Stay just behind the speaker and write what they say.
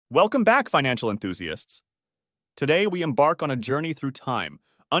Welcome back, financial enthusiasts. Today, we embark on a journey through time,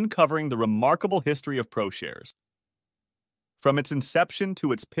 uncovering the remarkable history of ProShares. From its inception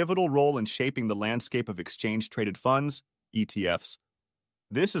to its pivotal role in shaping the landscape of exchange-traded funds, ETFs,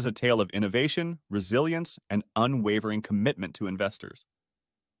 this is a tale of innovation, resilience, and unwavering commitment to investors.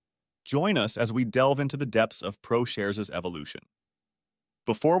 Join us as we delve into the depths of ProShares' evolution.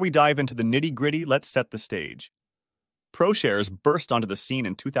 Before we dive into the nitty-gritty, let's set the stage. ProShares burst onto the scene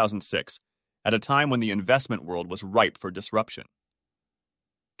in 2006, at a time when the investment world was ripe for disruption.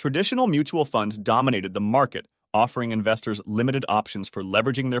 Traditional mutual funds dominated the market, offering investors limited options for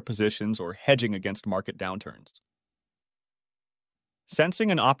leveraging their positions or hedging against market downturns.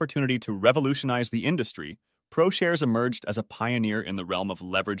 Sensing an opportunity to revolutionize the industry, ProShares emerged as a pioneer in the realm of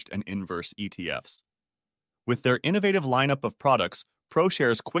leveraged and inverse ETFs. With their innovative lineup of products,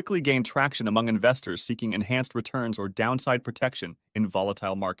 ProShares quickly gained traction among investors seeking enhanced returns or downside protection in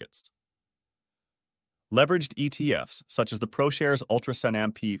volatile markets. Leveraged ETFs, such as the ProShares Ultra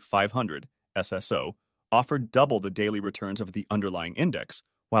S&P 500 (SSO), offered double the daily returns of the underlying index,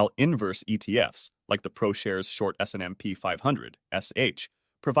 while inverse ETFs, like the ProShares Short S&P 500 (SH),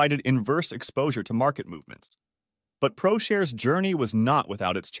 provided inverse exposure to market movements. But ProShares' journey was not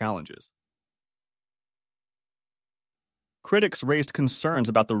without its challenges. Critics raised concerns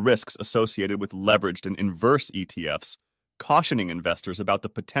about the risks associated with leveraged and inverse ETFs, cautioning investors about the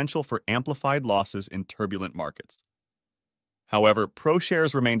potential for amplified losses in turbulent markets. However,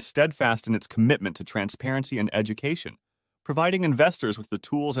 ProShares remained steadfast in its commitment to transparency and education, providing investors with the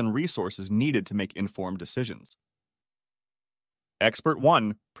tools and resources needed to make informed decisions. Expert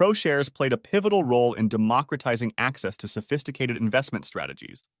 1, ProShares played a pivotal role in democratizing access to sophisticated investment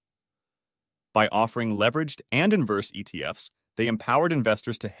strategies. By offering leveraged and inverse ETFs, they empowered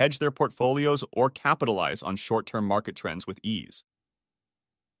investors to hedge their portfolios or capitalize on short-term market trends with ease.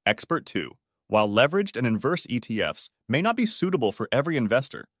 Expert 2, while leveraged and inverse ETFs may not be suitable for every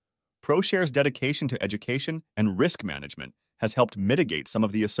investor, ProShares' dedication to education and risk management has helped mitigate some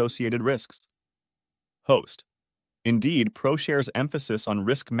of the associated risks. Host: Indeed, ProShares' emphasis on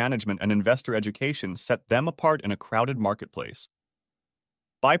risk management and investor education set them apart in a crowded marketplace.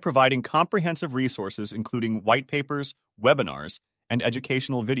 By providing comprehensive resources including whitepapers, webinars, and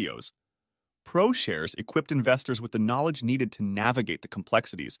educational videos, ProShares equipped investors with the knowledge needed to navigate the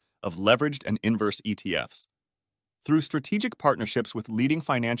complexities of leveraged and inverse ETFs. Through strategic partnerships with leading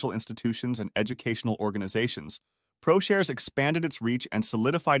financial institutions and educational organizations, ProShares expanded its reach and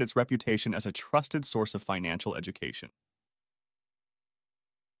solidified its reputation as a trusted source of financial education.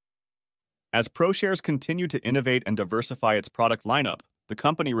 As ProShares continued to innovate and diversify its product lineup, the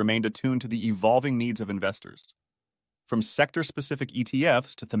company remained attuned to the evolving needs of investors. From sector-specific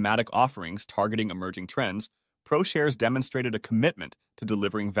ETFs to thematic offerings targeting emerging trends, ProShares demonstrated a commitment to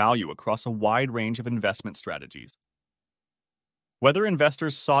delivering value across a wide range of investment strategies. Whether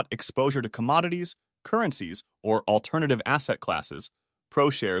investors sought exposure to commodities, currencies, or alternative asset classes,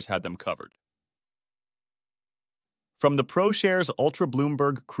 ProShares had them covered. From the ProShares Ultra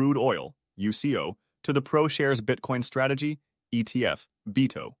Bloomberg Crude Oil (UCO) to the ProShares Bitcoin Strategy ETF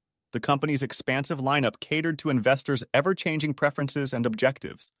 (BITO), the company's expansive lineup catered to investors' ever-changing preferences and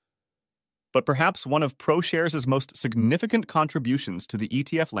objectives. But perhaps one of ProShares' most significant contributions to the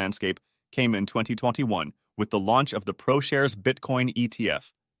ETF landscape came in 2021 with the launch of the ProShares Bitcoin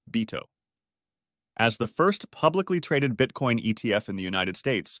ETF (BITO). As the first publicly traded Bitcoin ETF in the United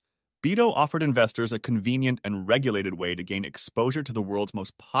States, BITO offered investors a convenient and regulated way to gain exposure to the world's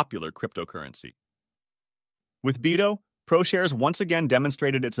most popular cryptocurrency. With BITO, ProShares once again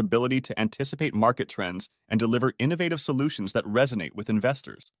demonstrated its ability to anticipate market trends and deliver innovative solutions that resonate with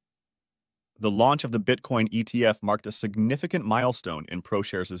investors. The launch of the Bitcoin ETF marked a significant milestone in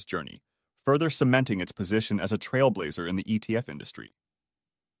ProShares' journey, further cementing its position as a trailblazer in the ETF industry.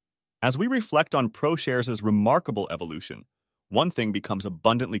 As we reflect on ProShares' remarkable evolution, one thing becomes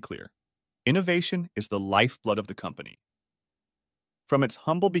abundantly clear: innovation is the lifeblood of the company. From its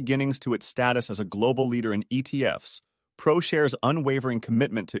humble beginnings to its status as a global leader in ETFs, ProShares' unwavering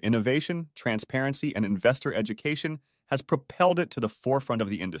commitment to innovation, transparency, and investor education has propelled it to the forefront of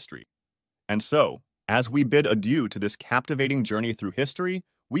the industry. And so, as we bid adieu to this captivating journey through history,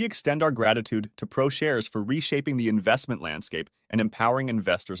 we extend our gratitude to ProShares for reshaping the investment landscape and empowering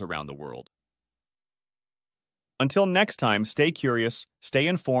investors around the world. Until next time, stay curious, stay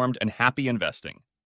informed, and happy investing.